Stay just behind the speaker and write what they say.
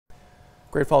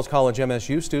Great Falls College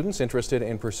MSU students interested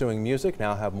in pursuing music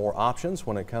now have more options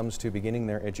when it comes to beginning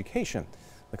their education.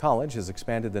 The college has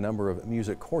expanded the number of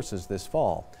music courses this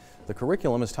fall. The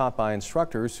curriculum is taught by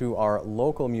instructors who are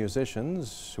local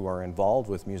musicians who are involved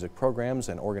with music programs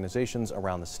and organizations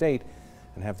around the state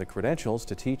and have the credentials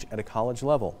to teach at a college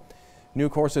level. New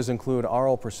courses include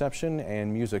aural perception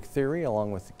and music theory,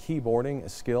 along with keyboarding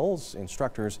skills.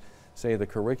 Instructors say the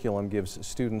curriculum gives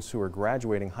students who are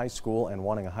graduating high school and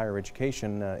wanting a higher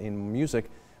education in music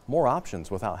more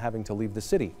options without having to leave the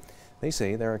city. They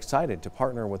say they're excited to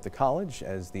partner with the college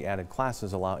as the added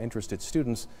classes allow interested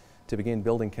students to begin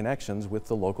building connections with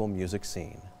the local music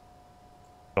scene.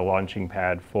 A launching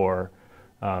pad for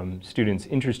students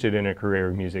interested in a career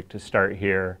of music to start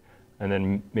here and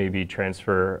then maybe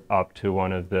transfer up to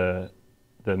one of the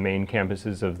main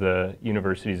campuses of the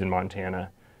universities in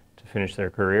Montana to finish their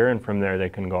career, and from there they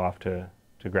can go off to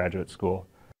graduate school.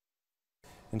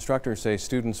 Instructors say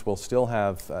students will still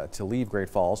have to leave Great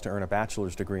Falls to earn a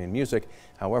bachelor's degree in music.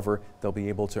 However, they'll be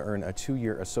able to earn a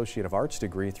 2-year Associate of Arts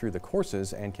degree through the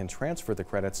courses and can transfer the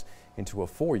credits into a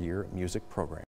 4-year music program.